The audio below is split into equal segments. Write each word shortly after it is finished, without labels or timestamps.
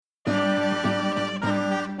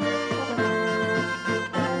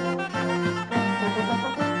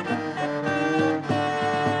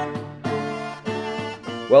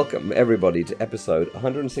Welcome, everybody, to episode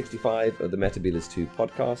 165 of the Metabolist 2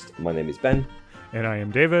 podcast. My name is Ben. And I am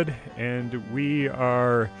David, and we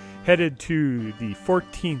are headed to the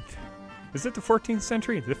 14th, is it the 14th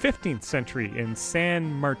century? The 15th century in San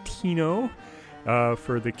Martino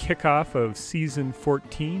for the kickoff of season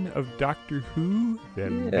 14 of Doctor Who, the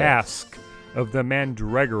Masque of the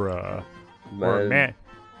Mandragora.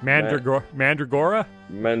 Mandragora?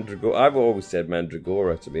 Mandragora. I've always said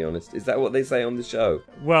Mandragora, to be honest. Is that what they say on the show?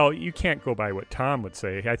 Well, you can't go by what Tom would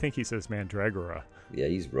say. I think he says Mandragora. Yeah,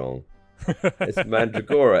 he's wrong. It's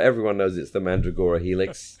Mandragora. Everyone knows it's the Mandragora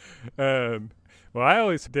helix. Well, I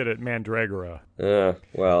always did it Mandragora.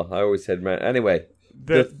 Well, I always said Anyway.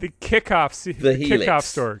 The kickoff... The helix. Kickoff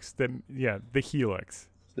storks. The helix.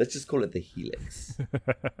 Let's just call it the helix.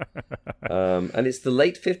 And it's the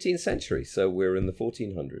late 15th century, so we're in the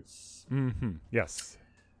 1400s. Mm-hmm. Yes.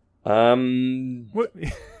 What?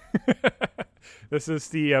 This is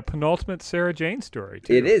the penultimate Sarah Jane story,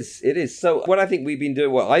 too. It is. So what I've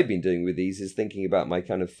been doing with these is thinking about my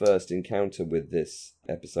kind of first encounter with this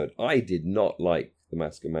episode. I did not like the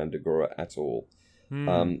Masque of Mandragora at all.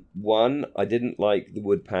 One, I didn't like the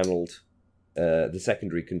wood-panelled, the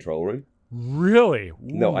secondary control room. Really? Ooh.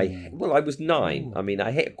 No, I was 9. Ooh. I mean,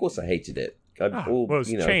 of course I hated it.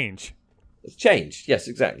 Change. It's changed. Yes,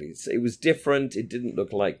 exactly. It was different. It didn't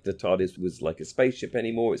look like the TARDIS was like a spaceship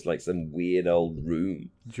anymore. It's like some weird old room.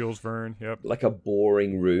 Jules Verne, yep. Like a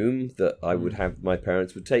boring room that I would have, my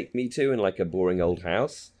parents would take me to in like a boring old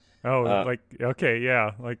house. Oh, like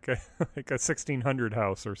a 1600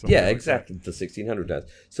 house or something. Yeah, exactly, the 1600 house.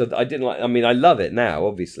 So I didn't like. I mean, I love it now.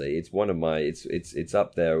 Obviously, it's one of my. It's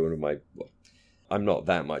up there. One of my. Well, I'm not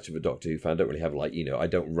that much of a Doctor Who fan. I don't really have I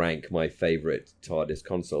don't rank my favourite TARDIS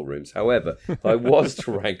console rooms. However, if I was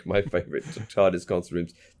to rank my favourite TARDIS console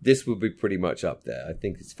rooms, this would be pretty much up there. I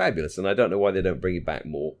think it's fabulous, and I don't know why they don't bring it back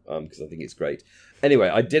more, because I think it's great. Anyway,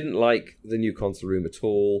 I didn't like the new console room at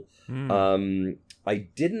all. I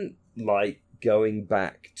didn't like going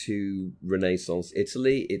back to Renaissance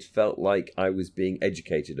Italy. It felt like I was being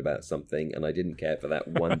educated about something, and I didn't care for that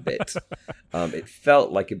one bit. It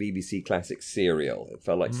felt like a BBC classic serial. It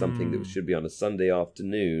felt like something that should be on a Sunday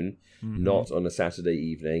afternoon, not on a Saturday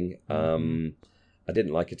evening. I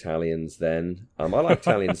didn't like Italians then. I like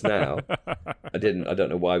Italians now. I don't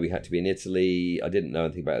know why we had to be in Italy. I didn't know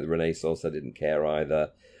anything about the Renaissance. I didn't care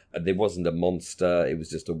either. There wasn't a monster. It was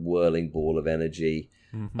just a whirling ball of energy.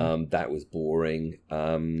 That was boring.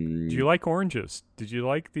 Do you like oranges? Did you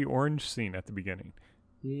like the orange scene at the beginning?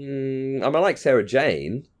 I like Sarah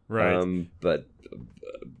Jane. Right. But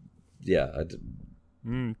yeah.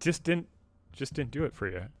 Just didn't do it for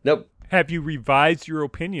you. Nope. Have you revised your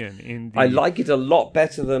opinion? I like it a lot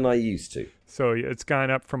better than I used to. So it's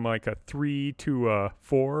gone up from like a 3 to a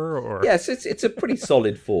 4, or? Yes, it's a pretty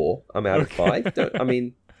solid 4. I'm out of 5.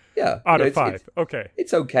 Out of 5. Okay.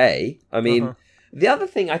 It's okay. I mean, the other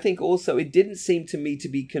thing, I think also, it didn't seem to me to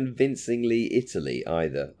be convincingly Italy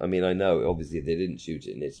either. I mean, I know, obviously, they didn't shoot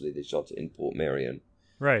it in Italy. They shot it in Port Marion.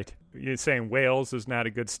 Right. You're saying Wales is not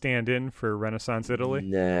a good stand-in for Renaissance Italy?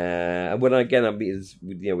 Nah. Well, again,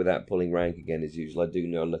 without pulling rank again as usual, I do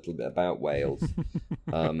know a little bit about Wales.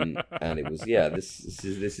 And it was,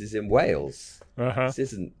 this is in Wales. This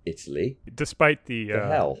isn't Italy. Despite the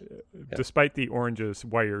hell. Despite the oranges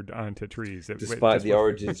wired onto trees. Despite the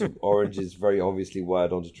oranges very obviously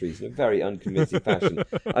wired onto trees in a very unconvincing fashion.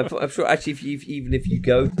 I'm sure, actually, even if you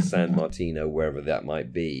go to San Martino, wherever that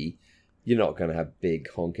might be, you're not going to have big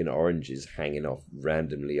honking oranges hanging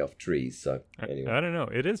randomly off trees. So anyway. I don't know.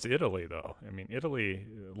 It is Italy, though. I mean, Italy,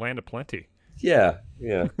 land of plenty. Yeah.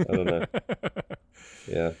 I don't know.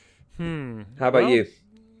 Yeah. How about you?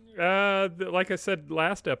 Like I said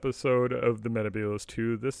last episode of the Metabolist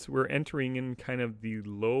 2, we're entering in kind of the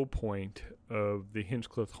low point of the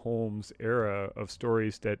Hinchcliffe Holmes era of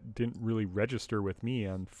stories that didn't really register with me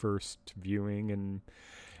on first viewing. And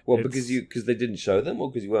because they didn't show them, or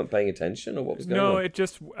because you weren't paying attention, or what was going on? No, it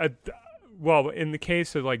just in the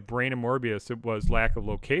case of like Brain and Morbius, it was lack of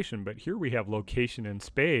location, but here we have location in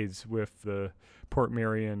spades with the Port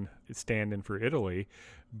Marion stand-in for Italy.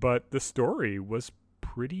 But the story was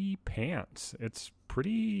pretty pants. It's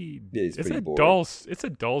pretty a dull story. It's a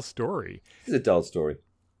dull story.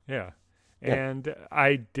 Yeah. And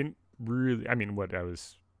I didn't really, I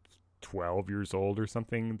was 12 years old or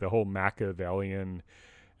something. The whole Machiavellian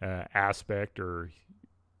aspect or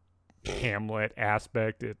Hamlet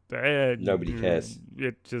aspect, nobody cares.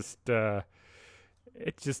 It just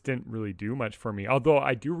didn't really do much for me. Although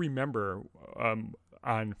I do remember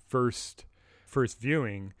on first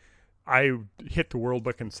viewing I hit the World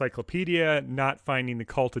Book Encyclopedia, not finding the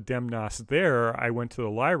Cult of Demnos there. I went to the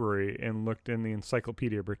library and looked in the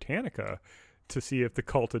Encyclopedia Britannica to see if the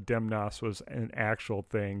Cult of Demnos was an actual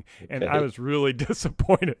thing. And I was really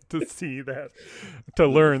disappointed to see that, to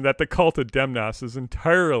learn that the Cult of Demnos is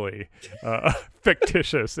entirely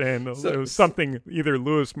fictitious. And it was something either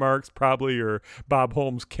Lewis Marks probably or Bob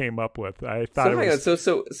Holmes came up with. I thought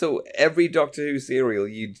So every Doctor Who serial,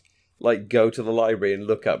 you'd like go to the library and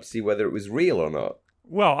look up, see whether it was real or not.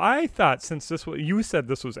 Well, I thought since you said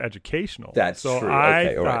this was educational. That's true.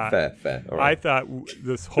 Okay, all right, fair. All right. I thought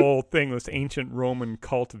this whole thing, this ancient Roman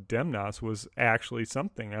Cult of Demnos, was actually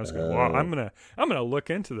something. I was going, well, I'm gonna look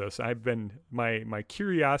into this. I've been my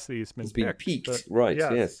curiosity has been piqued. But, right?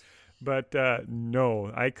 Yes. But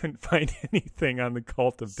no, I couldn't find anything on the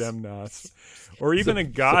Cult of Demnos, or even a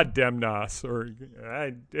god Demnos, or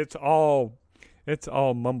it's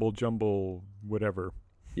all mumble jumble, whatever.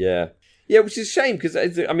 Yeah, which is a shame because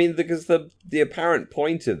the apparent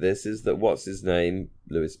point of this is that what's his name,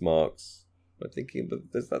 Lewis Marks. I'm thinking, but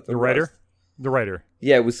is that the writer? The writer.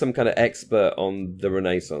 Yeah, was some kind of expert on the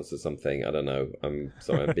Renaissance or something. I don't know. I'm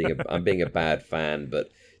sorry, I'm being a bad fan, but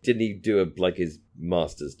didn't he do his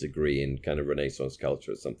master's degree in kind of Renaissance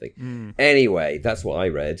culture or something? Anyway, that's what I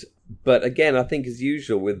read. But again, I think as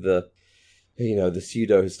usual with the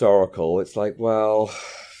pseudo historical, it's like, well,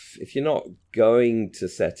 if you're not going to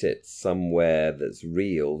set it somewhere that's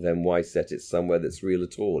real, then why set it somewhere that's real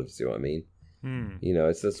at all, if you see what I mean?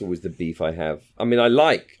 That's always the beef I have. I mean, I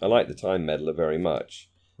like the Time Meddler very much.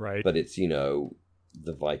 Right. But it's,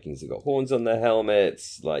 the Vikings have got horns on their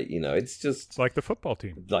helmets. It's just... It's like the football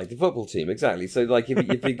team. Like the football team, exactly. So, if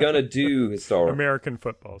you're going to do historical... American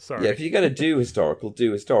football, sorry. Yeah, if you're going to do historical,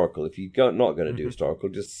 do historical. If you're not going to do historical,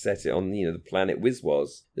 just set it on, the planet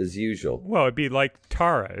Wizwas, as usual. Well, it'd be like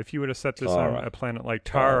Tara. If you would have set this on a planet like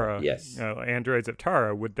Tara, yes. Androids of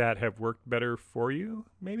Tara, would that have worked better for you,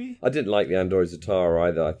 maybe? I didn't like the Androids of Tara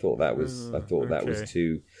either. I thought that was that was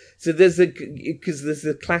too... So there's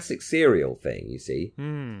a classic serial thing, you see,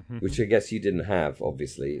 which I guess you didn't have,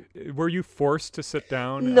 obviously. Were you forced to sit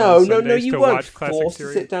down? No, you weren't forced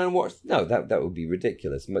to sit down and watch. No, that would be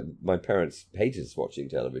ridiculous. My parents hated us watching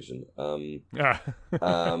television. But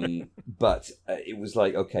it was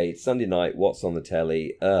like, okay, it's Sunday night. What's on the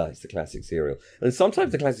telly? It's the classic serial, and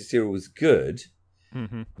sometimes the classic serial was good.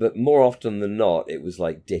 But more often than not, it was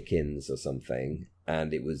like Dickens or something,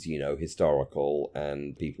 and it was, historical,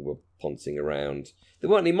 and people were poncing around. There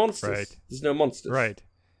weren't any monsters. Right. There's no monsters. Right.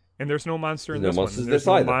 And there's no monster in this one. There's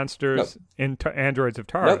no monsters in Androids of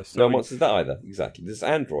Tara. Nope, no monsters there either. Exactly. There's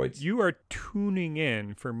androids. You are tuning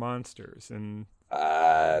in for monsters. And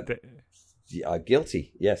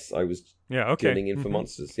guilty. Yes, I was tuning in for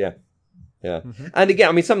monsters. Yeah. And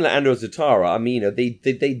again, something like Androids of Tara,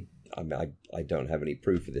 they I don't have any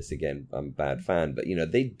proof of this. Again, I'm a bad fan, but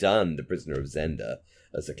they'd done The Prisoner of Zenda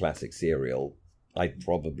as a classic serial. I'd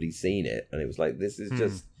probably seen it, and it was like, this is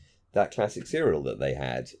just that classic serial that they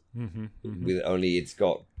had. With only it's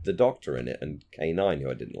got the Doctor in it and K9, who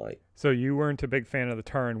I didn't like. So you weren't a big fan of the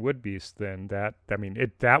Taran Woodbeast then?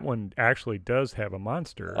 That one actually does have a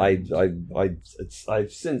monster.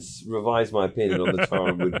 I've since revised my opinion on the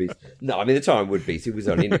Taran Woodbeast. No, the Taran Woodbeast, it was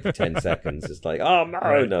only in it for 10 seconds. It's like, oh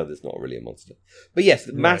no, there's not really a monster. But yes,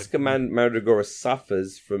 Masque and Mandragora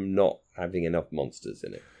suffers from not having enough monsters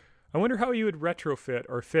in it. I wonder how you would retrofit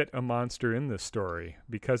or fit a monster in this story,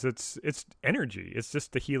 because it's energy. It's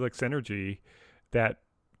just the Helix energy that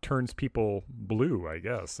turns people blue, I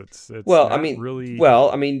guess. It's really... Well,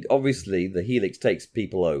 obviously the Helix takes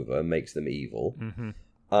people over and makes them evil.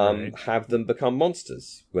 Have them become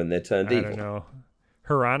monsters when they're turned evil. I don't know.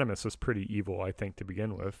 Hieronymus was pretty evil, I think, to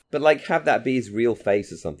begin with. But have that be his real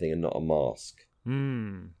face or something and not a mask.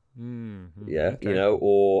 Yeah, okay.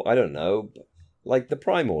 Or I don't know... Like the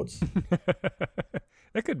Primords.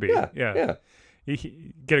 That could be. Yeah.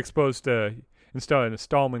 You get exposed to, instead of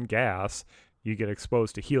Stallman gas, you get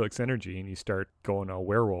exposed to Helix energy and you start going a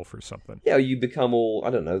werewolf or something. Yeah, you become all, I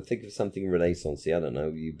don't know, think of something Renaissance-y. I don't know,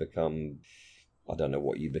 you become, I don't know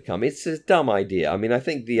what you become. It's a dumb idea.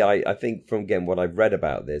 I think from, again, what I've read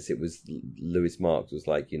about this, it was, Lewis Marks was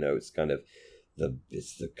like, it's kind of,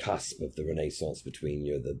 it's the cusp of the Renaissance between,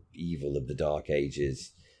 the evil of the Dark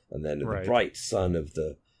Ages and then the bright sun of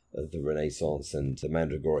the Renaissance, and the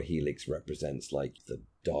Mandragora Helix represents like the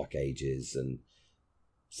Dark Ages, and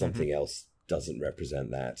something else doesn't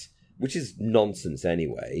represent that, which is nonsense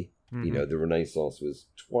anyway. The Renaissance was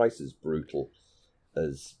twice as brutal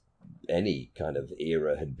as any kind of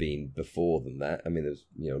era had been before than that. There's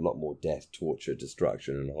a lot more death, torture,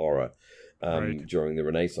 destruction, and horror during the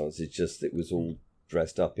Renaissance. It's just it was all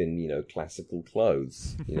dressed up in, classical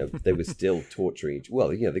clothes. They were still torturing. Well,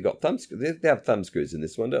 they got thumb screws. They have thumb screws in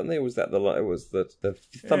this one, don't they? Or was that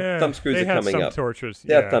thumb screws are coming some up? Tortures.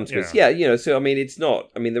 They have thumb screws. Yeah. So it's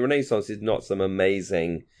not. The Renaissance is not some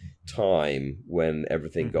amazing time when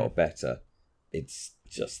everything got better. It's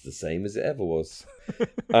just the same as it ever was.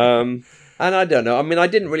 And I don't know. I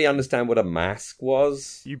didn't really understand what a mask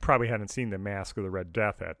was. You probably hadn't seen the Masque of the Red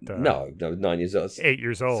Death at no, 9 years old. 8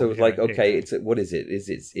 years old. So it's like, okay, what is it?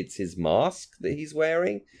 It's his mask that he's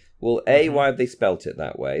wearing? Well, A, why have they spelt it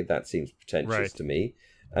that way? That seems pretentious to me.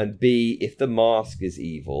 And B, if the mask is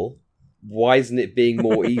evil, why isn't it being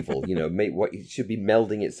more evil? It should be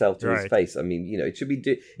melding itself to his face.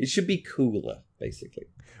 It should be cooler, basically.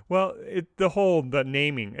 Well, the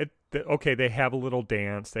naming. They have a little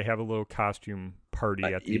dance. They have a little costume party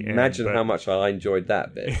at the end. Imagine how much I enjoyed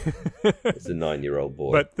that bit as a 9-year-old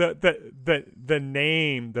boy. But the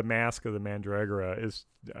name, the Masque of the Mandragora, is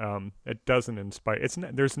it doesn't inspire.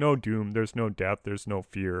 There's no doom. There's no death. There's no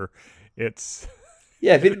fear. It's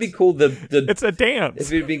if it'd been called it's a dance.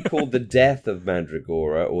 If it'd been called the Death of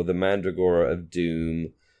Mandragora or the Mandragora of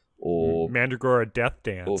Doom. Or Mandragora Death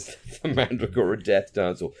Dance. Or the Mandragora Death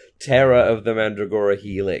Dance. Or Terror of the Mandragora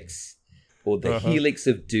Helix. Or the Helix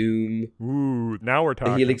of Doom. Ooh, now we're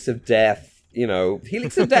talking. The Helix of Death.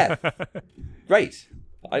 Helix of Death. Great.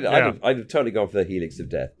 I'd have totally gone for the Helix of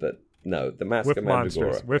Death, but no, the Masque of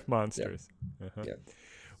Mandragora. With monsters. Yeah. Yeah.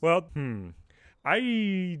 Well,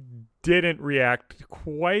 I didn't react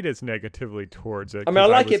quite as negatively towards it. I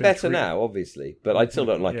like it better now, obviously, but I still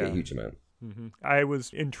don't like it a huge amount. I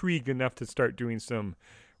was intrigued enough to start doing some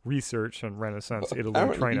research on Renaissance Italy,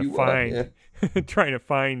 trying to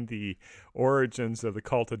find the origins of the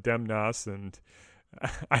Cult of Demnos, and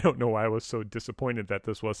I don't know why I was so disappointed that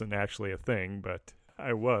this wasn't actually a thing, but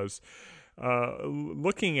I was.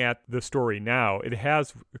 Looking at the story now, it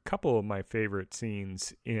has a couple of my favorite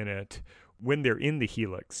scenes in it when they're in the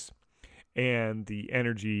Helix. And the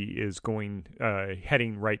energy is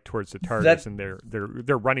heading right towards the TARDIS, and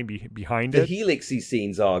they're running behind it. The Helixy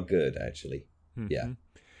scenes are good, actually. Yeah.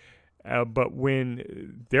 But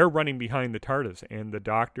when they're running behind the TARDIS and the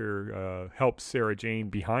Doctor helps Sarah Jane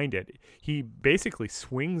behind it, he basically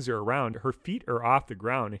swings her around. Her feet are off the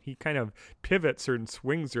ground, and he kind of pivots her and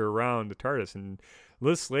swings her around the TARDIS. And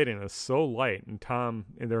Lis Sladen is so light, and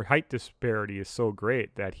their height disparity is so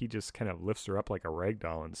great that he just kind of lifts her up like a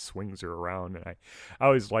ragdoll and swings her around. And I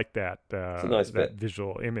always like that, it's a nice that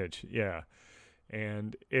visual image. Yeah.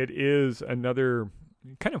 And it is another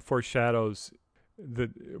kind of foreshadows the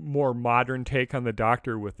more modern take on the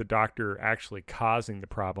Doctor, with the Doctor actually causing the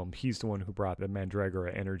problem. He's the one who brought the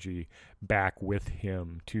Mandragora energy back with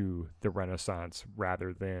him to the Renaissance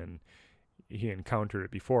rather than he encountered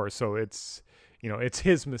it before. So it's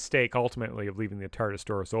his mistake ultimately of leaving the TARDIS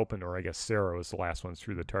doors open, or I guess Sarah was the last one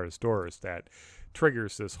through the TARDIS doors, that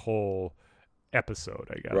triggers this whole episode,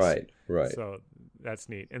 I guess. Right. So that's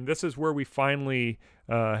neat. And this is where we finally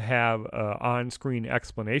have an on-screen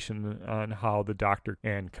explanation on how the Doctor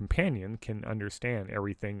and companion can understand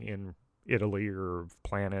everything in Italy or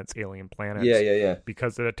planets, alien planets. Yeah.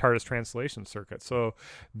 Because of the TARDIS translation circuit. So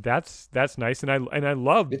that's nice, and I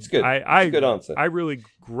love. It's good. It's a good answer. I really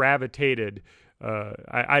gravitated.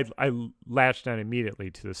 I latched on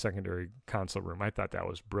immediately to the secondary console room. I thought that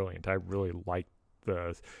was brilliant. I really liked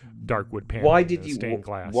the dark wood panel. Why did you stained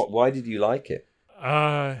glass? Why did you like it?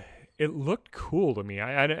 It looked cool to me.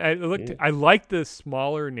 I liked the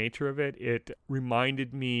smaller nature of it. It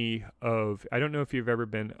reminded me of, I don't know if you've ever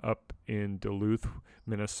been up in Duluth,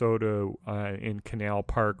 Minnesota, in Canal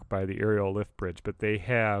Park by the aerial lift bridge, but they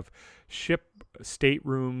have ship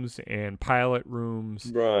staterooms and pilot rooms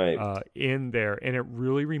in there, and it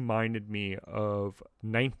really reminded me of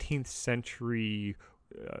 19th century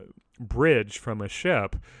bridge from a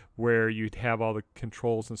ship where you'd have all the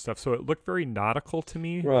controls and stuff. So it looked very nautical to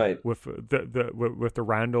me, right? With the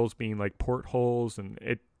roundels being like portholes, and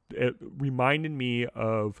it reminded me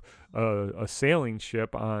of a sailing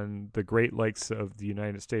ship on the Great Lakes of the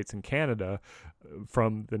United States and Canada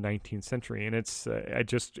from the 19th century, and it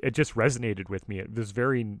just resonated with me.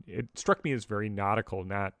 It struck me as very nautical,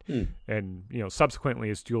 and subsequently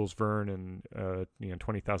as Jules Verne and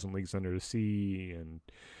 20,000 Leagues Under the Sea and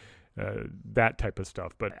that type of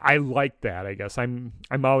stuff. But I like that. I guess I'm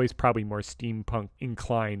always probably more steampunk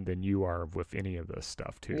inclined than you are with any of this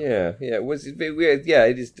stuff too. Yeah. It was weird. Yeah,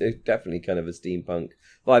 it is definitely kind of a steampunk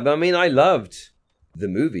vibe. I mean, I loved the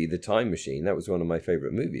movie The Time Machine. That was one of my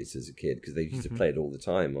favorite movies as a kid because they used to play it all the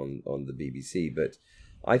time on the BBC. But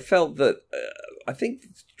I felt that I think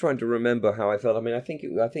trying to remember how I felt. I mean, I think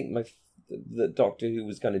the Doctor Who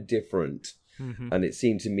was kind of different And it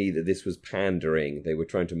seemed to me that this was pandering. They were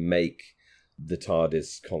trying to make the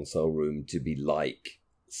TARDIS console room to be like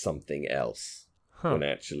something else, when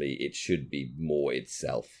actually it should be more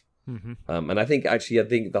itself. And I think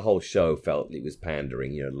the whole show felt it was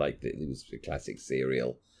pandering, like it was a classic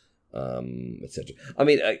serial, etc. I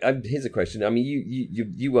mean, here's a question. I mean,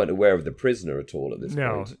 you weren't aware of The Prisoner at all at this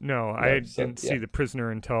point. No, I didn't see The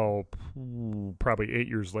Prisoner until probably 8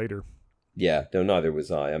 years later. Yeah, no, neither was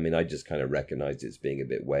I. I mean, I just kind of recognized it as being a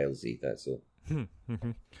bit Walesy, that's all.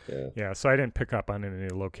 Yeah, so I didn't pick up on any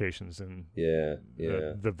locations in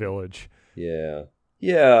the village.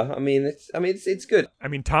 Yeah, I mean it's good. I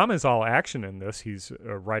mean, Tom is all action in this. He's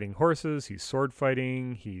riding horses, he's sword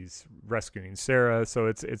fighting, he's rescuing Sarah. So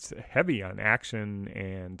it's heavy on action,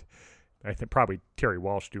 and I think probably Terry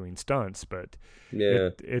Walsh doing stunts, but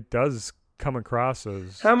it does come across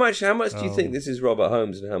as how much do you think this is Robert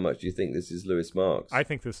Holmes, and how much do you think this is Lewis Marks? I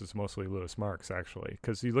think this is mostly Lewis Marks, actually,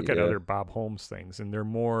 because you look at other Bob Holmes things, and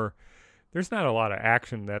there's not a lot of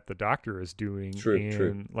action that the Doctor is doing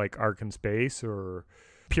in like Ark in Space or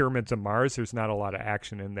Pyramids of Mars. There's not a lot of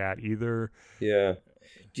action in that either. Yeah.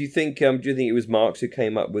 Do you think it was Marks who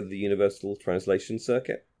came up with the Universal Translation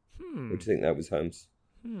Circuit? Or do you think that was Holmes?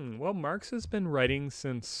 Well, Marks has been writing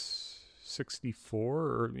since 64,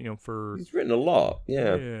 or for he's written a lot.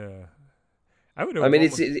 Yeah.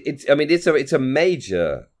 It's a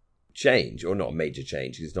major change, or not a major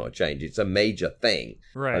change. It's not a change. It's a major thing.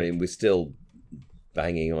 Right. I mean, we're still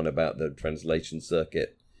banging on about the translation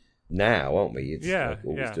circuit now, aren't we? It's like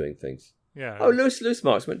always doing things. Yeah. Oh, Lewis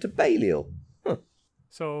Marks went to Balliol. Huh.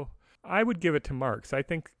 So I would give it to Marks. I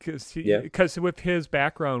think because with his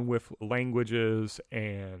background with languages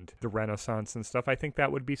and the Renaissance and stuff, I think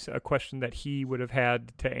that would be a question that he would have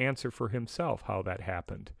had to answer for himself, how that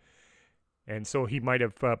happened. And so he might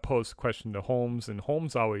have posed the question to Holmes, and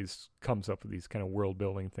Holmes always comes up with these kind of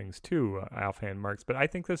world-building things too, offhand Marks. But I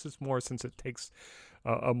think this is more, since it takes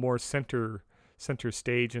a more center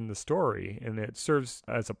stage in the story, and it serves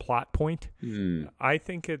as a plot point. I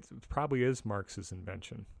think it probably is Marx's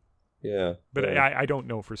invention. Yeah, but I don't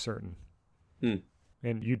know for certain.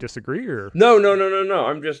 And you disagree, or no?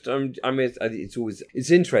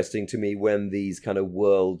 It's interesting to me when these kind of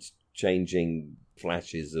world-changing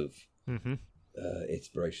flashes of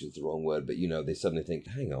inspiration is the wrong word, but they suddenly think,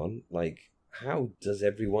 hang on, like, how does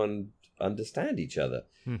everyone understand each other?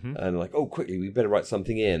 And like, oh, quickly, we better write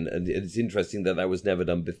something in. And it's interesting that was never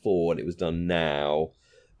done before, and it was done now,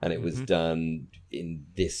 and it was done in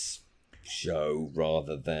this show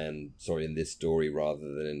in this story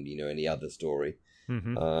rather than any other story. I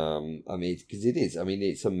mean, because it is. I mean,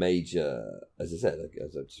 it's a major, as I said,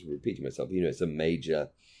 as I'm just repeating myself. It's a major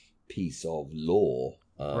piece of lore.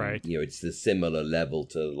 Right. It's the similar level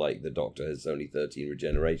to like the Doctor has only 13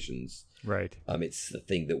 regenerations. Right. It's the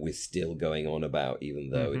thing that we're still going on about,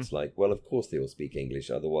 even though it's like, well, of course they all speak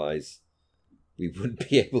English, otherwise we wouldn't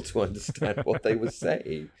be able to understand what they were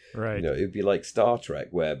saying. Right. It would be like Star Trek,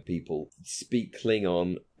 where people speak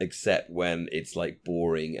Klingon except when it's like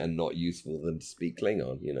boring and not useful for them to speak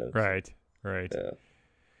Klingon. Right. Yeah.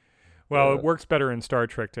 Well, it works better in Star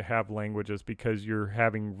Trek to have languages, because you're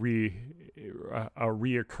having a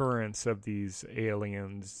reoccurrence of these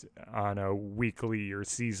aliens on a weekly or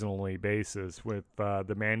seasonally basis. With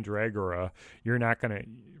the Mandragora, you're not going to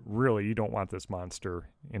you don't want this monster,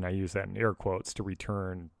 and I use that in air quotes, to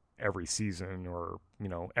return every season or,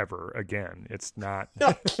 ever again. It's not.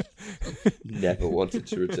 Never wanted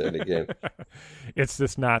to return again. It's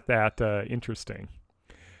just not that interesting.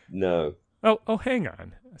 No. Oh, hang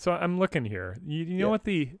on. So I'm looking here. You know what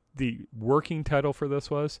the working title for this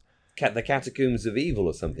was? The Catacombs of Evil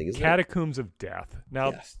or something, isn't it? Catacombs of Death.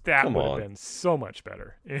 Now, that would have been so much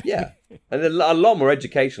better. Yeah. And a lot more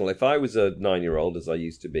educational. If I was a 9-year-old, as I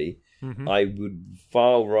used to be, I would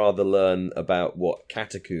far rather learn about what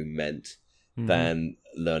catacomb meant than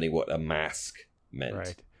learning what a masque meant.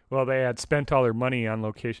 Right. Well, they had spent all their money on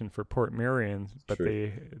location for Port Marion, but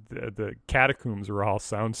the catacombs were all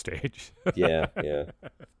soundstage. Yeah.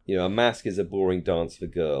 A masque is a boring dance for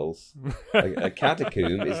girls. A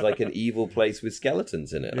catacomb is like an evil place with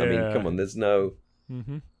skeletons in it. I mean, come on, there's no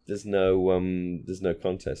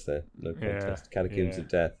contest there. No contest. Catacombs of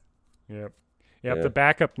Death. Yep. Yeah, the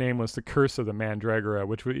backup name was The Curse of the Mandragora,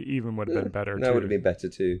 which would have been better. That would have been better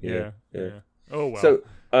too. Yeah. Oh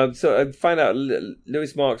well. So I find out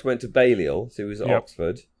Lewis Marks went to Balliol, so he was at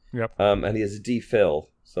Oxford. Yep. And he has a D.Phil,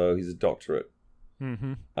 so he's a doctorate.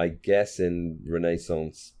 I guess in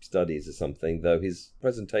Renaissance studies or something, though his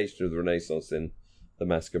presentation of the Renaissance in the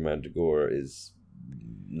Masque and Mandragora is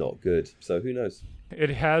not good. So who knows? It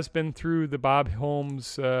has been through the Bob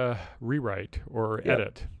Holmes rewrite or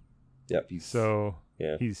edit. Yep. He's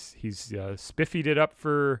spiffied it up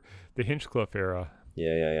for the Hinchcliffe era.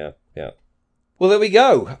 Yeah. Well, there we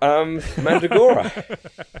go. Mandragora.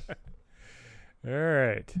 All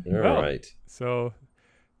right. All right. So,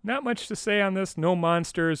 not much to say on this. No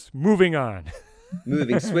monsters. Moving on.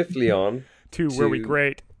 Moving swiftly on to where we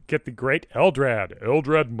get the great Eldrad.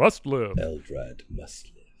 Eldrad must live. Eldrad must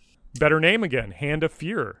live. Better name again. Hand of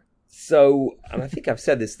Fear. So, and I think I've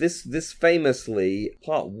said this. This famously,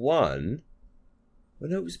 part 1. Well,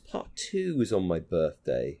 no, it was part 2 was on my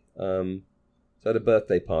birthday. So I had a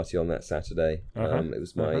birthday party on that Saturday. It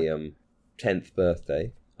was my 10th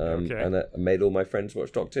birthday. And I made all my friends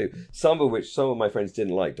watch Doctor Who. Some of my friends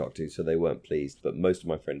didn't like Doctor Who, so they weren't pleased. But most of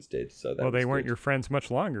my friends did. So they weren't your friends much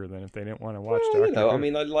longer than if they didn't want to watch Doctor Who. I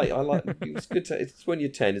mean, I like. It's good to. It's when you're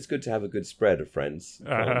 10. It's good to have a good spread of friends. You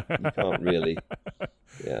can't really.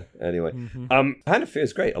 Yeah. Anyway, Hand of Fear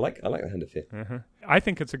is great. I like the Hand of Fear. I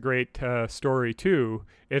think it's a great story too.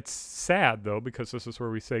 It's sad though because this is where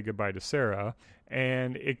we say goodbye to Sarah,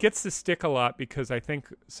 and it gets to stick a lot because I think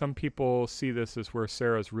some people see this as where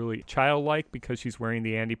Sarah's really childlike because she's wearing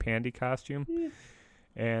the Andy Pandy costume. Yeah.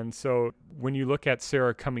 And so when you look at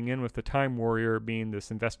Sarah coming in with the Time Warrior being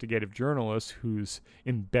this investigative journalist who's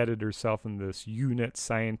embedded herself in this unit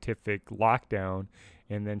scientific lockdown,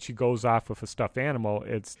 and then she goes off with a stuffed animal,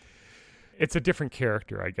 it's a different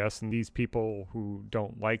character, I guess. And these people who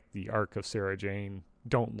don't like the arc of Sarah Jane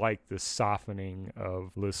don't like the softening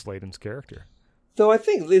of Lis Sladen's character. Though I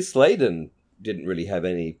think Lis Sladen didn't really have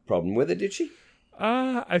any problem with it, did she?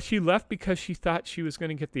 She left because she thought she was going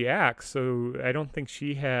to get the axe, so I don't think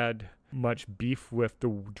she had much beef with the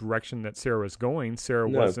direction that Sarah was going. Sarah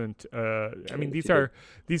wasn't. I mean, these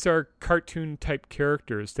are cartoon type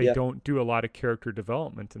characters. They don't do a lot of character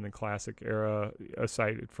development in the classic era,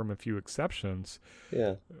 aside from a few exceptions.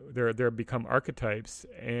 Yeah, they're become archetypes,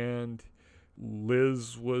 and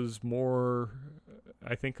Liz was more,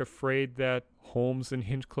 I think, afraid that Holmes and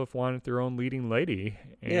Hinchcliffe wanted their own leading lady,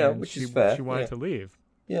 and which is fair. She wanted to leave.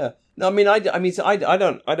 Yeah, no, I mean, I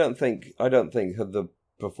don't think the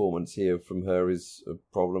performance here from her is a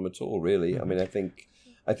problem at all, really. I mean, I think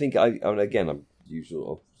again, I'm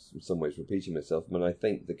usually in some ways repeating myself, but I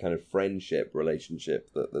think the kind of friendship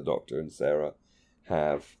relationship that the Doctor and Sarah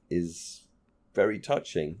have is very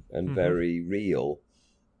touching and very real.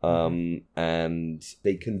 And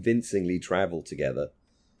they convincingly travel together.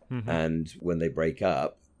 And when they break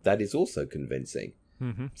up, that is also convincing.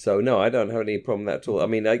 So no, I don't have any problem with that at all. I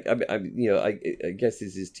mean, I guess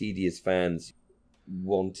this is tedious fans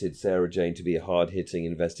wanted Sarah Jane to be a hard-hitting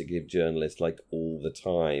investigative journalist like all the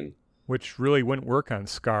time. Which really wouldn't work on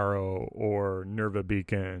Skaro or Nerva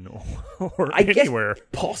Beacon or I anywhere. Guess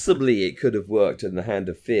possibly it could have worked in the Hand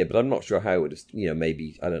of Fear, but I'm not sure how it would have,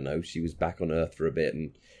 maybe, I don't know, she was back on Earth for a bit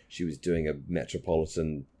and she was doing a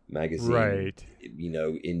Metropolitan magazine,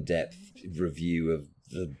 in-depth review of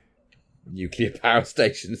the nuclear power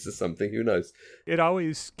stations or something, who knows. It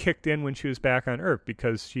always kicked in when she was back on Earth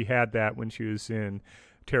because she had that when she was in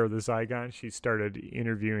Terror of the Zygon. She started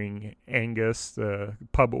interviewing Angus, the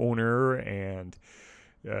pub owner, and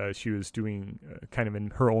she was doing kind of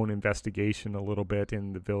in her own investigation a little bit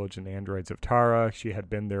in the Village and Androids of Tara. She had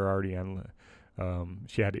been there already on.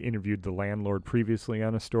 She had interviewed the landlord previously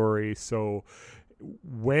on a story, so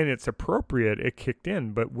when it's appropriate, it kicked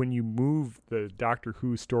in. But when you move the Doctor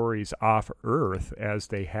Who stories off Earth, as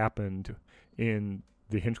they happened in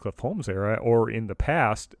the Hinchcliffe Holmes era or in the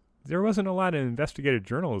past, there wasn't a lot of investigative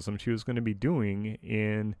journalism she was going to be doing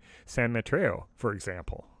in San Mateo, for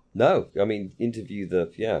example. No, I mean, interview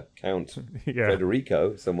the Count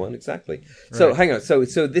Federico, someone exactly. Right. So hang on, so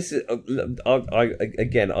this is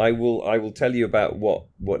I will tell you about what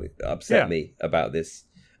upset me about this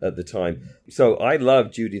at the time. So I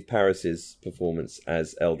love Judith Paris's performance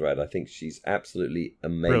as Eldrad. I think she's absolutely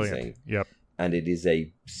amazing. Brilliant. Yep. And it is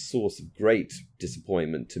a source of great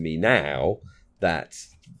disappointment to me now that,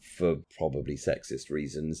 for probably sexist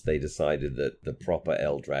reasons, they decided that the proper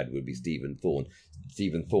Eldrad would be Stephen Thorne.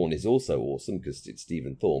 Stephen Thorne is also awesome because it's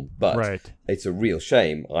Stephen Thorne, but It's a real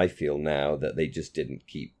shame, I feel now, that they just didn't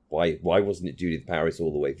keep... Why wasn't it Judith Paris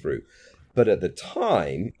all the way through? But at the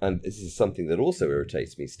time, and this is something that also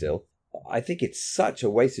irritates me still, I think it's such a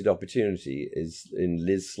wasted opportunity is in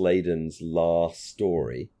Lis Sladen's last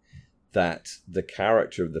story that the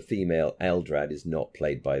character of the female Eldrad is not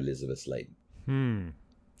played by Elizabeth Sladen.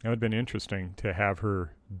 That would have been interesting to have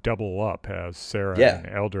her double up as Sarah and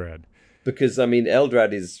Eldrad. Because, I mean,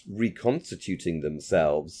 Eldrad is reconstituting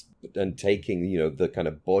themselves and taking, the kind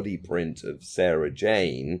of body print of Sarah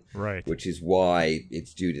Jane, right? Which is why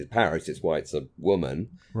it's Judith Paris. It's why it's a woman,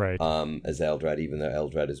 right? As Eldrad, even though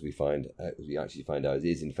Eldrad, as we actually find out,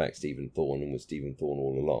 is in fact Stephen Thorne and was Stephen Thorne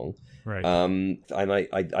all along, right? And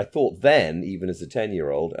I thought then, even as a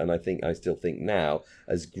 10-year-old, and I still think now,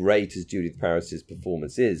 as great as Judith Paris's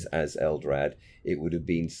performance is as Eldrad, it would have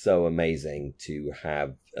been so amazing to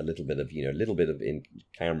have a little bit of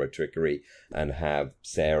in-camera trickery and have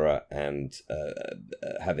Sarah and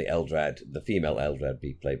having Eldrad, the female Eldrad,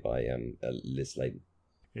 be played by Lis Sladen.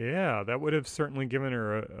 Yeah, that would have certainly given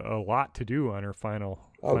her a lot to do on her final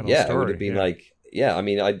story. It would have been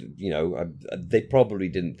they probably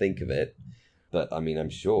didn't think of it, but I'm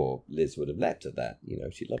sure Liz would have leapt at that.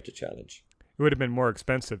 She'd love to challenge. It would have been more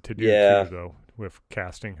expensive to do too, though, with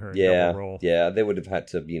casting her double role. Yeah, they would have had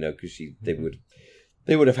to, because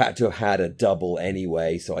they would have had to have had a double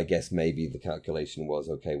anyway. So I guess maybe the calculation was,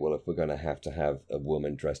 okay, well, if we're going to have a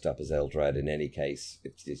woman dressed up as Eldrad in any case,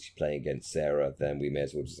 if she's playing against Sarah, then we may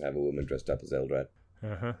as well just have a woman dressed up as Eldrad.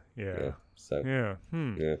 Yeah. So yeah.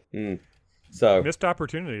 So missed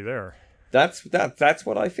opportunity there. That's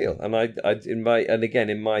what I feel, and in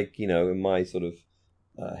my sort of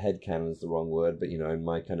headcanon is the wrong word, but in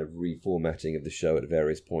my kind of reformatting of the show at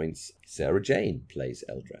various points, Sarah Jane plays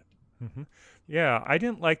Eldrad. Mm-hmm. Yeah, I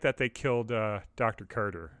didn't like that they killed Dr.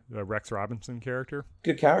 Carter, the Rex Robinson character.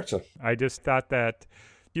 Good character. I just thought that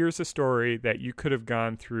here's a story that you could have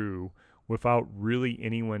gone through without really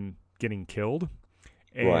anyone getting killed.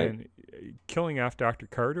 And killing off Dr.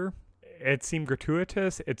 Carter, it seemed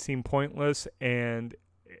gratuitous, it seemed pointless, and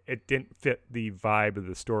it didn't fit the vibe of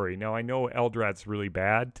the story. Now, I know Eldrad's really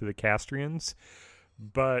bad to the Castrians,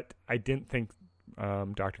 but I didn't think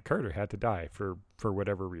Dr. Carter had to die for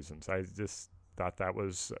whatever reasons. I just thought that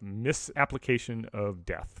was a misapplication of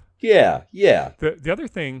death. Yeah. The other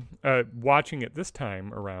thing, watching it this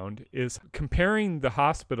time around, is comparing the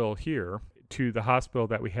hospital here to the hospital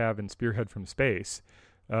that we have in Spearhead from Space.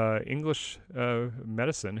 English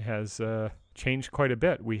medicine has changed quite a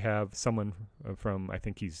bit. We have someone from, I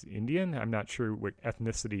think he's Indian. I'm not sure what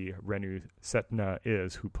ethnicity Renu Setna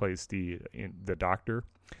is, who plays the doctor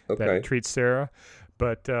that treats Sarah.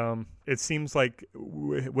 But it seems like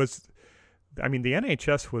the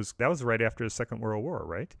NHS was right after the Second World War,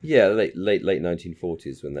 right? Yeah, late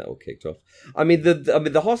 1940s when that all kicked off.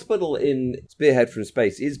 The hospital in Spearhead from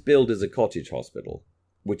Space is billed as a cottage hospital,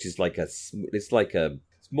 which is it's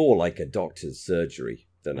more like a doctor's surgery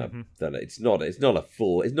than it's not a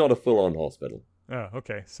full on hospital. Oh,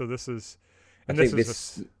 okay. So this is,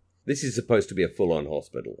 this is supposed to be a full on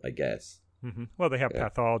hospital, I guess. Mm-hmm. Well, they have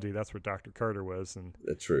pathology. That's what Dr. Carter was, and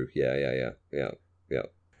true. Yeah.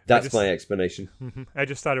 That's my explanation. Mm-hmm. I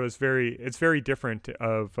just thought it's very different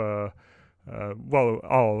of.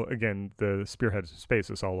 The Spearhead Space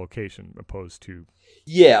is all location opposed to.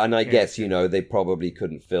 Yeah, and I guess, they probably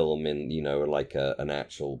couldn't film in, like an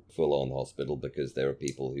actual full-on hospital because there are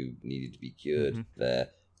people who needed to be cured there.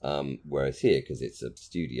 Whereas here, because it's a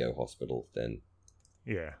studio hospital, then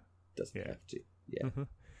doesn't have to. Yeah. Mm-hmm.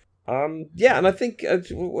 And I think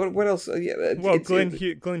what else?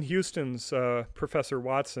 Glenn Houston's Professor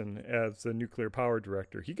Watson as the nuclear power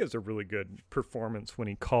director, he gives a really good performance when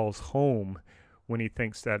he calls home when he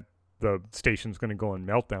thinks that the station's going to go on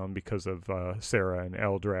meltdown because of Sarah and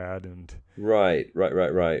Eldrad and right.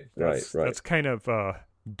 That's kind of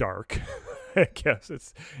dark. I guess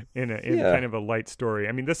it's in kind of a light story.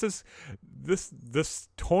 I mean, this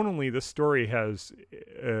tonally, this story has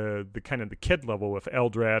the kind of the kid level with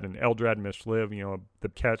Eldrad and Eldrad must live, the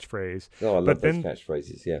catchphrase. Oh, I love those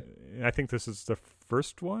catchphrases, yeah. I think this is the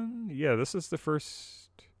first one. Yeah, this is the first.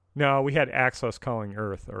 No, we had Access Calling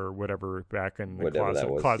Earth or whatever back in the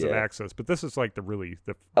Closet of Access, but this is like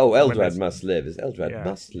Eldrad must live. Is Eldrad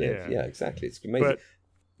must live. Yeah, exactly. It's amazing.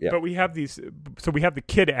 But we have these, so we have the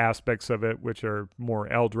kid aspects of it, which are more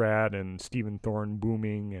Eldrad and Stephen Thorne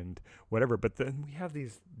booming and whatever. But then we have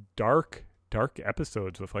these dark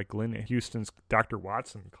episodes with like Glenn Houston's Dr.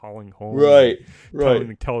 Watson calling home,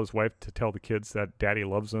 tell his wife to tell the kids that Daddy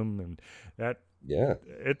loves them, and that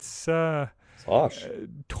it's harsh.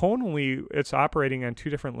 Tonally, it's operating on two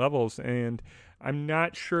different levels, and I'm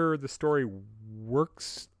not sure the story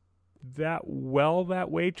works that well that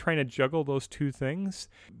way, trying to juggle those two things.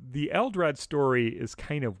 The Eldrad story is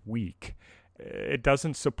kind of weak. It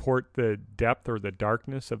doesn't support the depth or the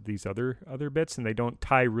darkness of these other bits, and they don't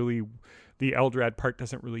tie really. The Eldrad part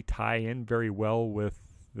doesn't really tie in very well with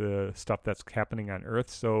the stuff that's happening on Earth.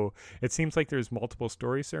 So it seems like there's multiple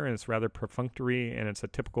stories there, and it's rather perfunctory, and it's a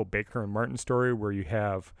typical Baker and Martin story where you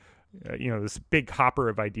have this big hopper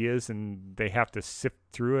of ideas, and they have to sift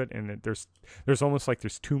through it, and there's almost like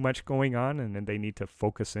there's too much going on, and then they need to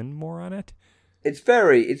focus in more on it. It's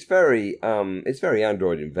very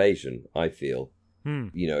Android Invasion, I feel.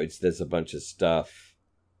 There's a bunch of stuff.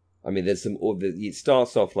 I mean, it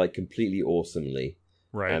starts off like completely awesomely.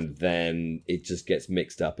 Right. And then it just gets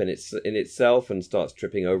mixed up in itself and starts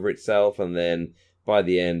tripping over itself, and then by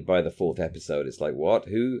the end, by the fourth episode, it's like, what?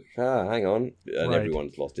 Who? Hang on. And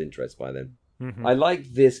everyone's lost interest by then. Mm-hmm. I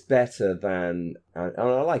like this better than... I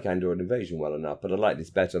like Android Invasion well enough, but I like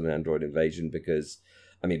this better than Android Invasion because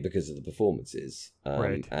of the performances.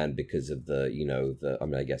 And because of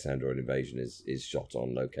I guess Android Invasion is shot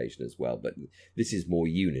on location as well, but this is more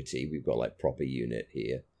Unity. We've got like proper unit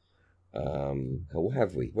here. Or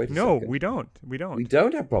have we? Wait a second. We don't. We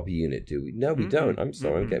don't have proper unit, do we? No, we don't. I'm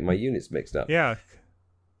sorry, I'm getting my units mixed up. Yeah.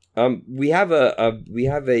 We have a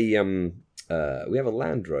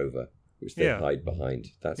Land Rover which they hide behind.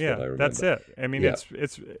 That's what I remember. That's it. I mean,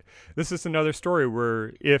 this is another story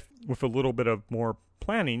where if with a little bit of more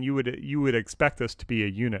planning, you would expect this to be a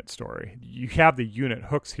unit story. You have the unit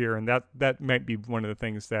hooks here, and that might be one of the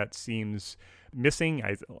things that seems missing.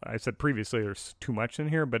 I said previously there's too much in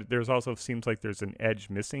here, but there's also seems like there's an edge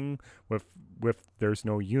missing with there's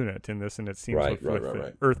no unit in this, and it seems with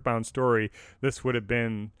the Earthbound story, this would have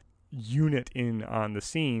been unit in on the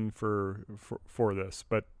scene for this.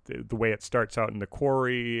 But the way it starts out in the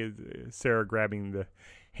quarry, Sarah grabbing the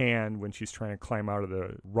hand when she's trying to climb out of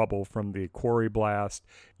the rubble from the quarry blast,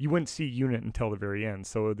 you wouldn't see unit until the very end.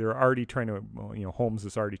 So they're already trying to, Holmes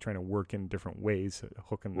is already trying to work in different ways,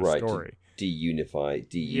 hooking the story. De-unify,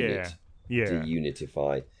 de-unit,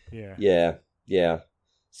 de-unitify. Yeah.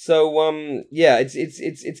 So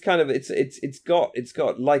it's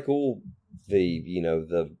got like all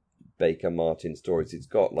the Baker Martin stories. It's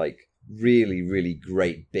got like really, really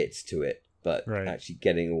great bits to it. But actually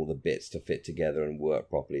getting all the bits to fit together and work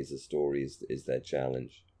properly as a story is their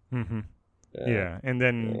challenge. Mm-hmm. And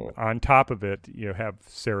then on top of it, you have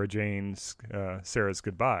Sarah Jane's Sarah's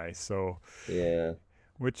Goodbye. So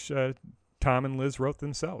which Tom and Liz wrote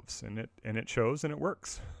themselves, and it shows and it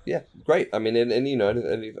works. Yeah, great. I mean, and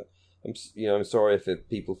I'm sorry if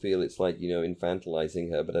people feel it's like infantilizing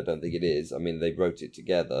her, but I don't think it is. I mean, they wrote it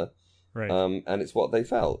together, right? And it's what they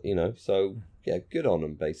felt, So good on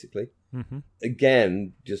them, basically. Mm-hmm.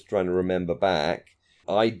 Again, just trying to remember back,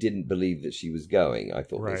 I didn't believe that she was going. I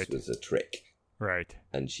thought this was a trick. Right.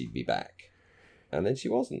 And she'd be back. And then she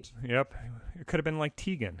wasn't. Yep. It could have been like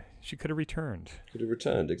Tegan. She could have returned.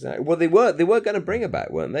 Exactly. Well, they were going to bring her back,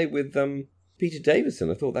 weren't they? With Peter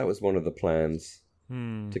Davison. I thought that was one of the plans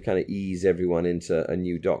to kind of ease everyone into a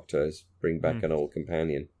new Doctor, bring back an old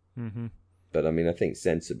companion. Mm-hmm. But I mean, I think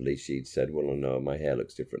sensibly she'd said, well, no, my hair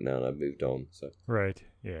looks different now and I've moved on. So right.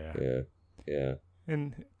 Yeah. Yeah.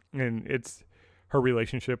 And it's her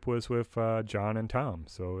relationship was with John and Tom,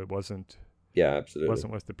 so it wasn't. Yeah, absolutely. It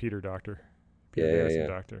wasn't with the Peter Doctor. Peter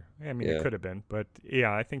Doctor. I mean, it could have been, but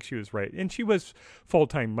I think she was right. And she was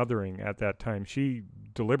full-time mothering at that time. She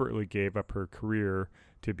deliberately gave up her career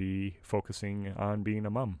to be focusing on being a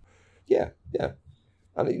mum. Yeah.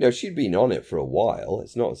 And she'd been on it for a while.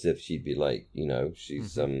 It's not as if she'd be like,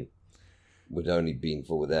 she's would only been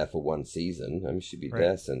there for one season. I mean, she'd be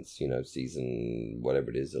there since season whatever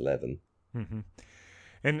it is, 11. Mm-hmm.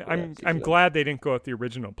 And I'm glad they didn't go with the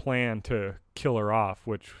original plan to kill her off,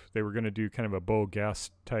 which they were going to do kind of a Bo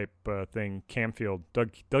Guest type thing.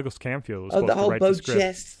 Douglas Camfield was supposed the whole to write Bo the script.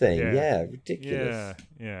 Guest thing, ridiculous.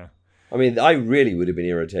 Yeah. I mean, I really would have been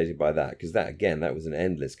irritated by that because that was an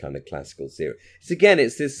endless kind of classical series.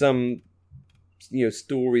 It's this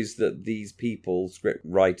stories that these people, script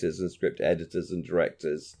writers and script editors and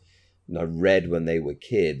directors, read when they were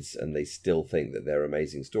kids, and they still think that they're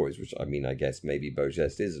amazing stories. Which I mean, I guess maybe Bo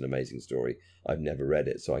Guest is an amazing story. I've never read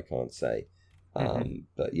it, so I can't say.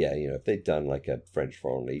 But if they'd done like a French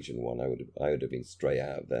Foreign Legion one, I would have been straight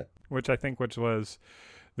out of there. Which was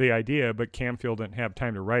the idea, but Camfield didn't have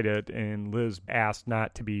time to write it, and Liz asked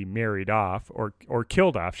not to be married off or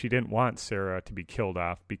killed off. She didn't want Sarah to be killed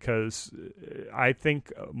off because I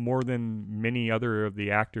think more than many other of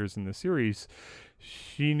the actors in the series,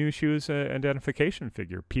 she knew she was an identification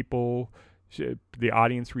figure. The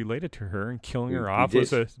audience related to her, and killing her off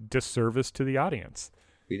was a disservice to the audience.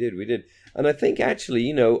 We did. And I think actually,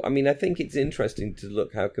 I think it's interesting to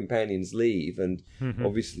look how companions leave, and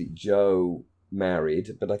obviously Jo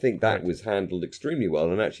married, but I think that was handled extremely well,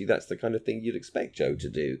 and actually that's the kind of thing you'd expect Jo to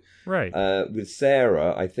do. Right. With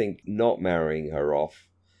Sarah, I think not marrying her off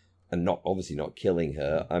and not killing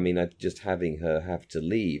her, I mean, just having her have to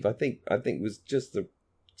leave, I think was just the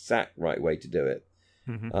exact right way to do it.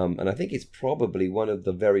 And I think it's probably one of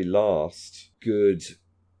the very last good,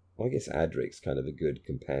 well, I guess Adric's kind of a good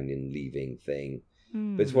companion leaving thing.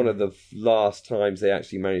 But it's one of the last times they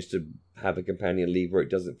actually managed to have a companion leave where it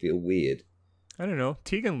doesn't feel weird. I don't know.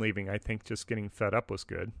 Tegan leaving, I think just getting fed up was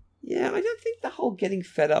good. Yeah, I don't think the whole getting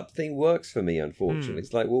fed up thing works for me, unfortunately.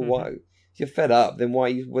 It's like, well, why? If you're fed up, then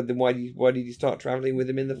why did you start traveling with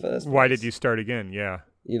him in the first place? Why did you start again? Yeah.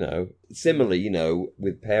 You know, similarly, you know,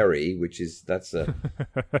 with Perry, that's a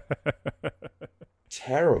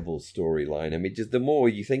terrible storyline. I mean, just the more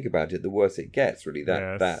you think about it, the worse it gets. Really,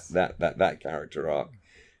 that character arc,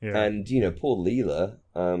 and you know, poor Leela.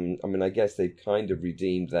 I mean, I guess they've kind of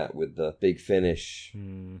redeemed that with the Big Finish,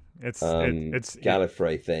 it's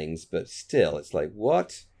Gallifrey things, but still, it's like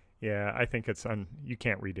what? Yeah, I think you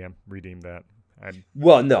can't redeem that.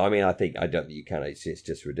 Well, no, I mean, I don't think you can. It's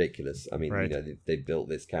just ridiculous. I mean, you know, they built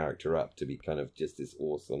this character up to be kind of just this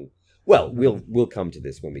awesome. Well, we'll come to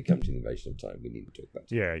this when we come to the Invasion of Time. We need to talk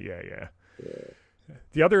about it. Yeah.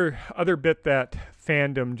 The other bit that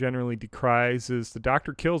fandom generally decries is the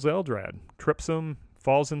Doctor kills Eldrad, trips him,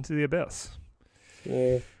 falls into the abyss.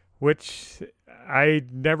 Yeah. Which I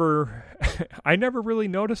never really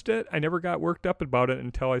noticed it. I never got worked up about it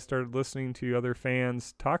until I started listening to other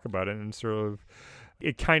fans talk about it, and sort of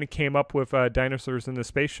it kind of came up with dinosaurs in the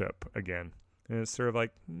spaceship again. And it's sort of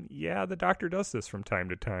like, yeah, the Doctor does this from time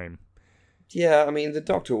to time. Yeah, I mean, the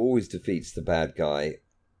Doctor always defeats the bad guy,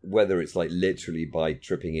 whether it's like literally by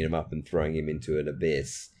tripping him up and throwing him into an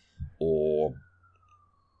abyss, or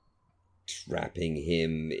trapping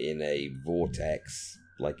him in a vortex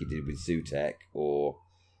like he did with Zutek, or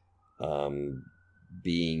I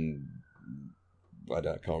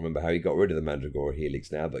can't remember how he got rid of the Mandragora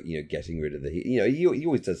helix now, but, you know, getting rid of he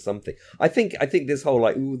always does something. I think this whole,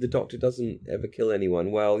 like, the Doctor doesn't ever kill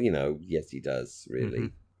anyone. Well, you know, yes, he does,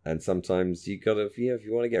 really. And sometimes you gotta, if you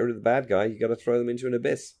want to get rid of the bad guy, you gotta throw them into an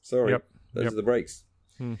abyss. Sorry. Those are the breaks.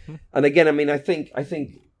 And again, I mean, I think,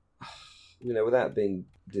 you know, without being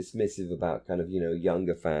dismissive about kind of, you know,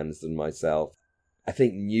 younger fans than myself, I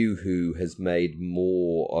think New Who has made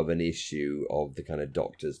more of an issue of the kind of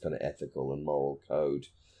Doctor's kind of ethical and moral code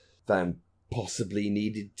than possibly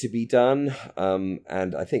needed to be done.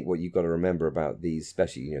 And I think what you've got to remember about these,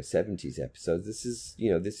 especially, you know, 70s episodes, this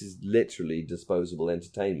is literally disposable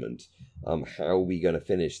entertainment. How are we going to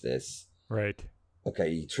finish this? Right.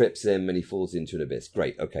 Okay, he trips him and he falls into an abyss.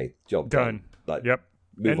 Great. Okay, job done. Like,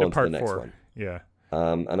 move on to the next one. Yeah.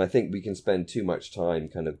 And I think we can spend too much time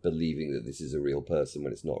kind of believing that this is a real person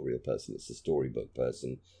when it's not a real person. It's a storybook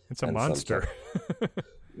person. It's a monster.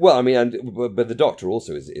 Well, I mean, but the Doctor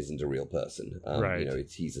also isn't a real person. Right. You know,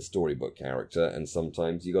 he's a storybook character, and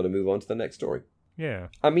sometimes you got to move on to the next story. Yeah.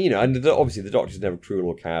 I mean, you know, and obviously the Doctor's never cruel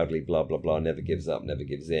or cowardly, blah, blah, blah, never gives up, never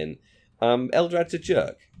gives in. Eldrad's a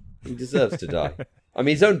jerk. He deserves to die. I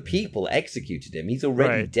mean, his own people executed him. He's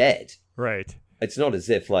already dead. Right. It's not as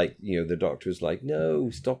if, like, you know, the Doctor is like, no,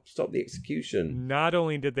 stop the execution. Not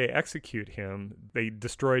only did they execute him, they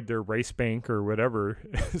destroyed their race bank or whatever,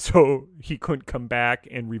 so he couldn't come back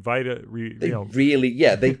and revive it.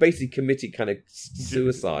 They basically committed kind of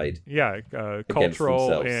suicide. Yeah,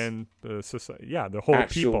 cultural and society. Yeah, the whole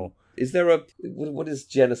people. Is there what is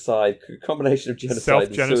genocide? A combination of genocide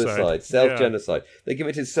and suicide. Self-genocide. Yeah. They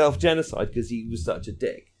committed self-genocide because he was such a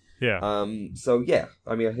dick. Yeah. So, yeah,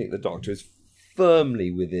 I mean, I think the Doctor is firmly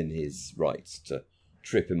within his rights to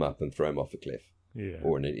trip him up and throw him off a cliff,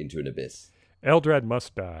 or into an abyss. Eldrad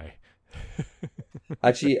must die.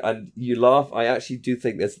 Actually, and you laugh, I actually do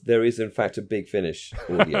think there is in fact a Big Finish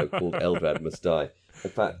audio called Eldrad Must Die. In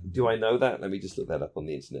fact, do I know that? Let me just look that up on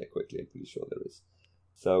the internet quickly. I'm pretty sure there is.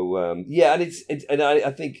 So and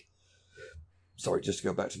I think, sorry, just to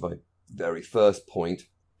go back to my very first point,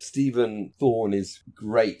 Stephen Thorne is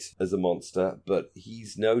great as a monster, but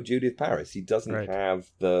he's no Judith Paris. He doesn't have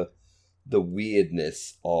the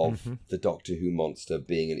weirdness of the Doctor Who monster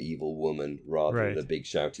being an evil woman rather than a big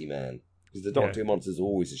shouty man. Because the Doctor Who monster is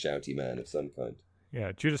always a shouty man of some kind.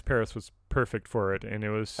 Yeah, Judith Paris was perfect for it, and it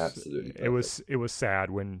was absolutely perfect. It was sad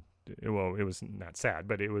when. Well, it was not sad,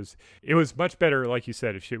 but it was much better, like you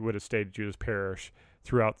said, if she would have stayed Judith Paris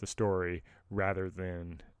throughout the story rather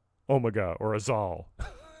than Omega or Azal.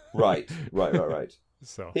 Right.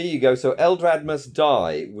 So here you go. So Eldrad Must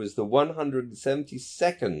Die was the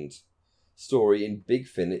 172nd story in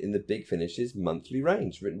the Big Finish's monthly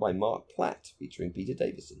range, written by Mark Platt, featuring Peter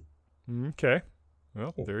Davison. Okay.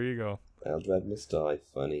 Well, there you go. Eldrad Must Die.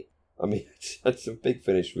 Funny. I mean, it's a Big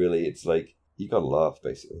Finish, really. It's like, you gotta laugh,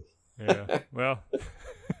 basically. Yeah. Well,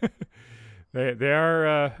 they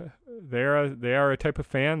are a type of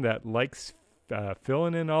fan that likes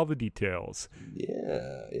filling in all the details.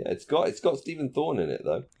 Yeah. It's got Stephen Thorne in it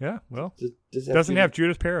though. Yeah, well, Doesn't have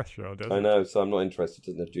Judith Paris though, does it? I know, so I'm not interested.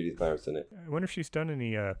 It doesn't have Judith Paris in it. I wonder if she's done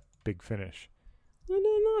any Big Finish. I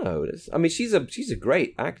don't know. I mean, she's a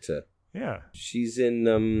great actor. Yeah. She's in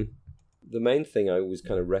the main thing I always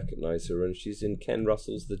kind of recognize her, and she's in Ken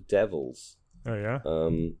Russell's The Devils. Oh yeah.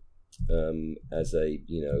 As a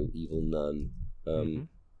evil nun,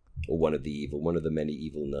 or one of the many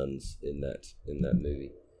evil nuns in that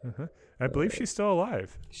movie. Uh-huh. I believe she's still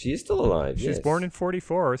alive. She is still alive. She's born in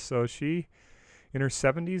 1944, so she, in her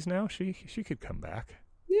 70s now, she could come back.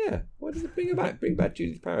 Yeah. Why does it bring her back? Bring back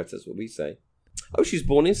Judith Paris. That's what we say. Oh, she's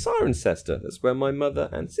born in Cirencester. That's where my mother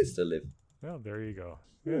and sister live. Well, there you go.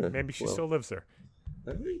 Yeah, maybe she still lives there.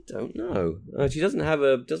 I really don't know. She doesn't have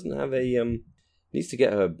a needs to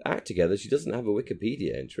get her act together. She doesn't have a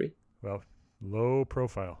Wikipedia entry. Well, low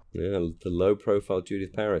profile. Yeah, the low profile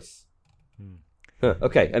Judith Paris. Huh,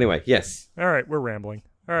 okay. Anyway, yes. All right, we're rambling.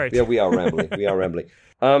 All right. Yeah, we are rambling.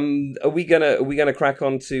 Are we gonna crack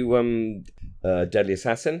on to Deadly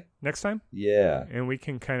Assassin next time? Yeah. And we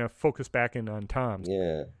can kind of focus back in on Tom.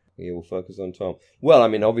 Yeah. Yeah, we'll focus on Tom. Well, I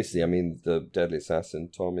mean, obviously, the Deadly Assassin,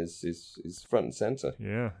 Tom is front and center.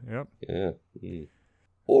 Yeah, yep. Yeah.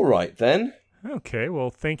 All right, then. Okay,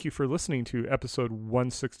 well, thank you for listening to episode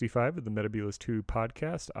 165 of the Metabolist 2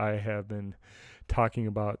 podcast. I have been talking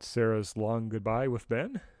about Sarah's Long Goodbye with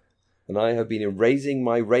Ben. And I have been erasing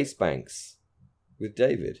my race banks with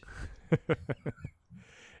David.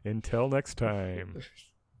 Until next time.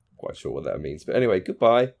 Quite sure what that means. But anyway,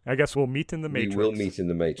 goodbye. I guess we'll meet in the Matrix. We will meet in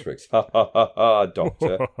the Matrix. Ha ha ha ha,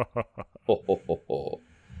 Doctor. Ho ho ho ho.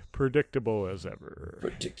 Predictable as ever.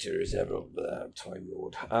 Predictor as ever, Time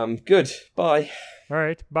Lord. Good. Bye. All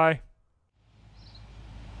right. Bye.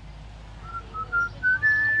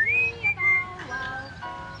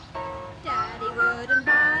 Daddy wouldn't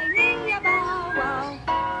buy me a bow wow.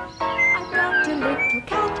 I've got a little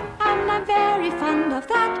cat and I'm very fond of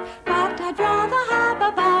that, but I'd rather have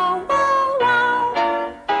a bow wow wow.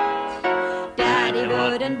 Daddy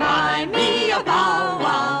wouldn't buy me a bow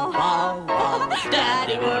wow wow wow.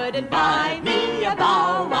 Daddy wouldn't buy me a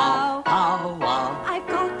bow wow wow wow. I've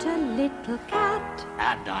got a little cat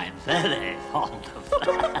and I'm very fond of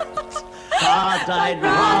that, but I'd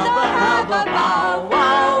rather have a bow wow.